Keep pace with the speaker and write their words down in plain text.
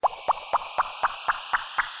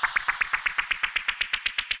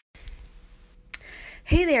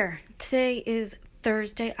Hey there, today is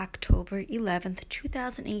Thursday, October 11th,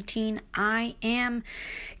 2018. I am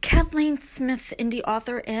Kathleen Smith, indie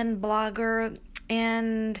author and blogger,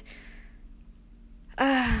 and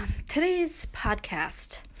today's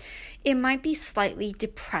podcast, it might be slightly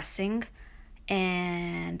depressing,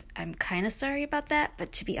 and I'm kind of sorry about that,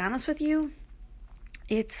 but to be honest with you,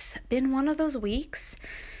 it's been one of those weeks,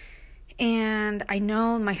 and I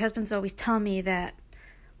know my husband's always telling me that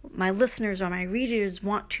my listeners or my readers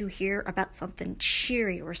want to hear about something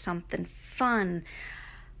cheery or something fun.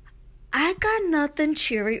 I got nothing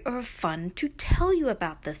cheery or fun to tell you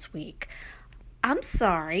about this week. I'm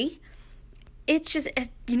sorry. It's just,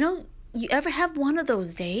 you ever have one of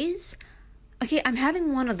those days? Okay, I'm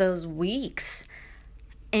having one of those weeks.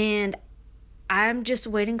 And I'm just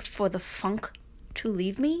waiting for the funk to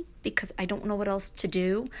leave me because I don't know what else to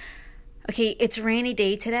do. Okay, it's a rainy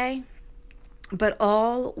day today. But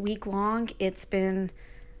all week long, it's been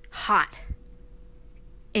hot.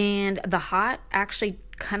 And the hot actually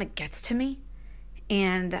kind of gets to me.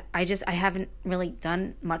 And I haven't really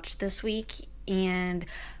done much this week. And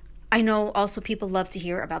I know also people love to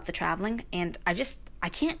hear about the traveling. And I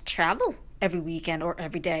can't travel every weekend or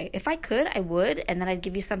every day. If I could, I would. And then I'd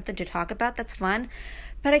give you something to talk about. That's fun.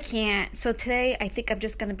 But I can't. So today, I think I'm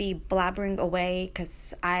just going to be blabbering away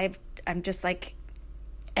because I'm just like,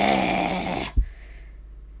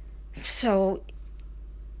 So,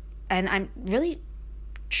 and I'm really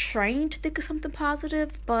trying to think of something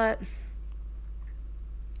positive, but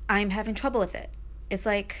I'm having trouble with it. It's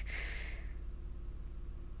like,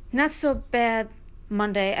 not so bad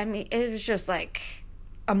Monday. I mean, it was just like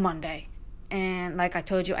a Monday. And like I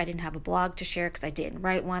told you, I didn't have a blog to share because I didn't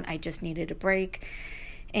write one. I just needed a break.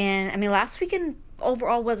 And I mean, last weekend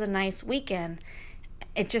overall was a nice weekend.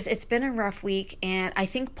 It's been a rough week. And I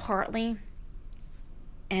think partly,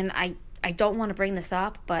 and I don't want to bring this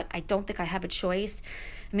up, but I don't think I have a choice.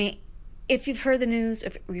 I mean, if you've heard the news,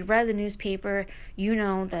 if you read the newspaper, you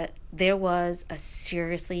know that there was a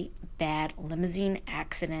seriously bad limousine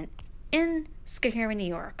accident in Schoharie, New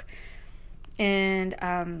York. And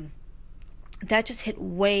that just hit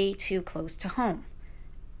way too close to home.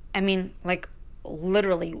 I mean, like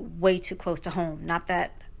literally way too close to home. Not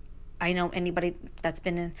that I know anybody that's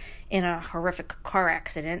been in a horrific car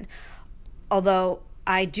accident, although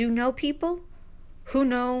I do know people who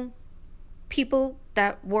know people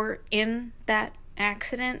that were in that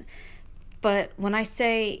accident. But when I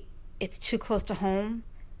say it's too close to home,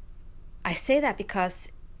 I say that because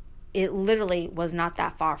it literally was not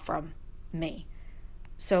that far from me.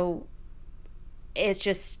 So it's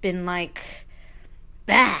just been like,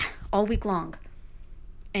 all week long.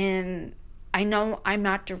 And I know I'm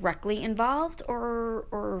not directly involved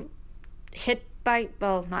or hit by,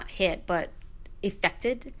 well, not hit, but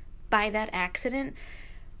affected by that accident,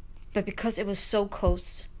 but because it was so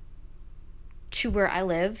close to where I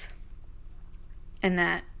live, and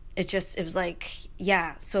that it was like,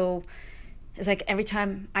 yeah, so it's like every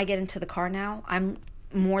time I get into the car now, I'm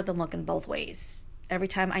more than looking both ways. Every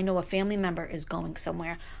time I know a family member is going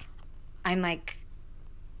somewhere, I'm like,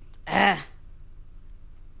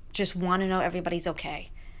 just want to know everybody's okay.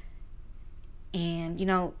 And,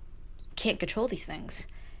 can't control these things.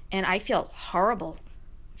 And I feel horrible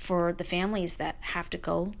for the families that have to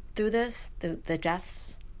go through this, the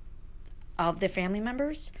deaths of their family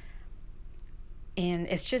members. And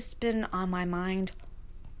it's just been on my mind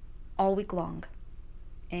all week long.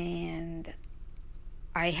 And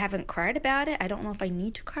I haven't cried about it. I don't know if I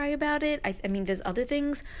need to cry about it. I mean, there's other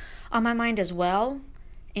things on my mind as well.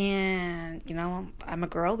 And, I'm a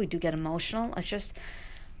girl. We do get emotional. It's just,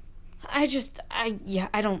 I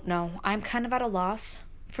don't know. I'm kind of at a loss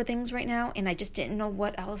for things right now, and I just didn't know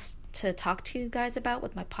what else to talk to you guys about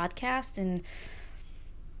with my podcast, and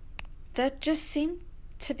that just seemed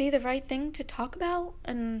to be the right thing to talk about,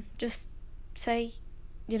 and just say,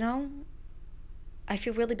 I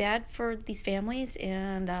feel really bad for these families,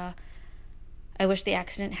 and I wish the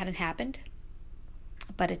accident hadn't happened,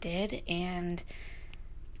 but it did. And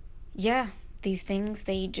yeah, these things,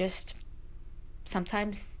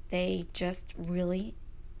 sometimes they just really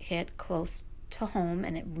hit close to home,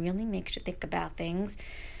 and it really makes you think about things,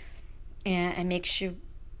 and it makes you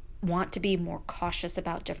want to be more cautious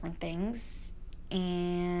about different things.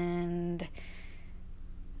 And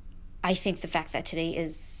I think the fact that today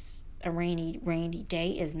is a rainy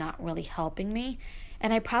day is not really helping me,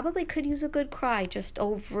 and I probably could use a good cry just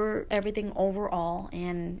over everything overall.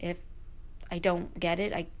 And if I don't get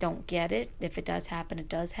it, I don't get it. If it does happen, it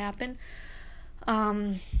does happen.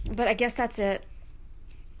 But I guess that's it.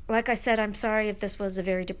 Like I said, I'm sorry if this was a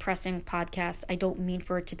very depressing podcast. I don't mean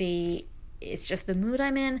for it to be It's just the mood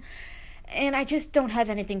I'm in. And I just don't have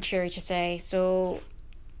anything cheery to say. So,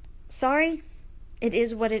 sorry. It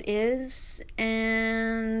is what it is.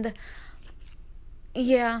 And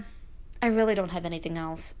yeah, I really don't have anything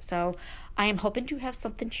else. So, I am hoping to have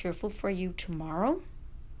something cheerful for you tomorrow.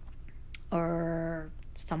 Or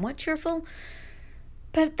somewhat cheerful.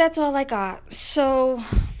 But that's all I got. So,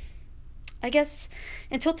 I guess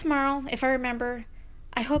until tomorrow, if I remember,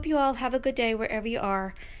 I hope you all have a good day wherever you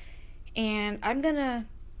are. And I'm going to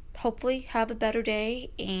hopefully have a better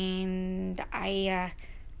day. And I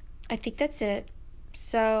think that's it.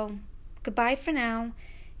 So, goodbye for now.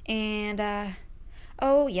 And,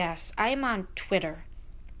 oh yes, I am on Twitter.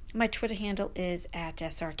 My Twitter handle is at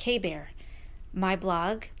SRKBear. My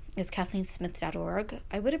blog is KathleenSmith.org.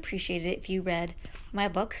 I would appreciate it if you read my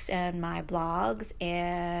books and my blogs.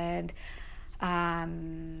 And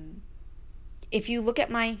if you look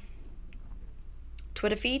at my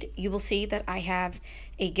Twitter feed, you will see that I have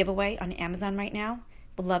a giveaway on Amazon right now.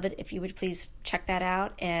 Would love it if you would please check that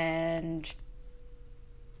out and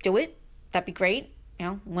do it. That'd be great.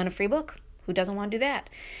 Win a free book. Who doesn't want to do that?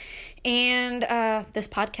 And this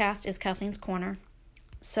podcast is Kathleen's Corner.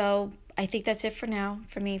 So I think that's it for now,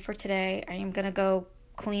 for me, for today. I am going to go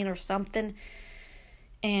clean or something.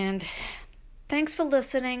 And thanks for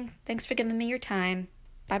listening. Thanks for giving me your time.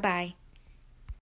 Bye-bye.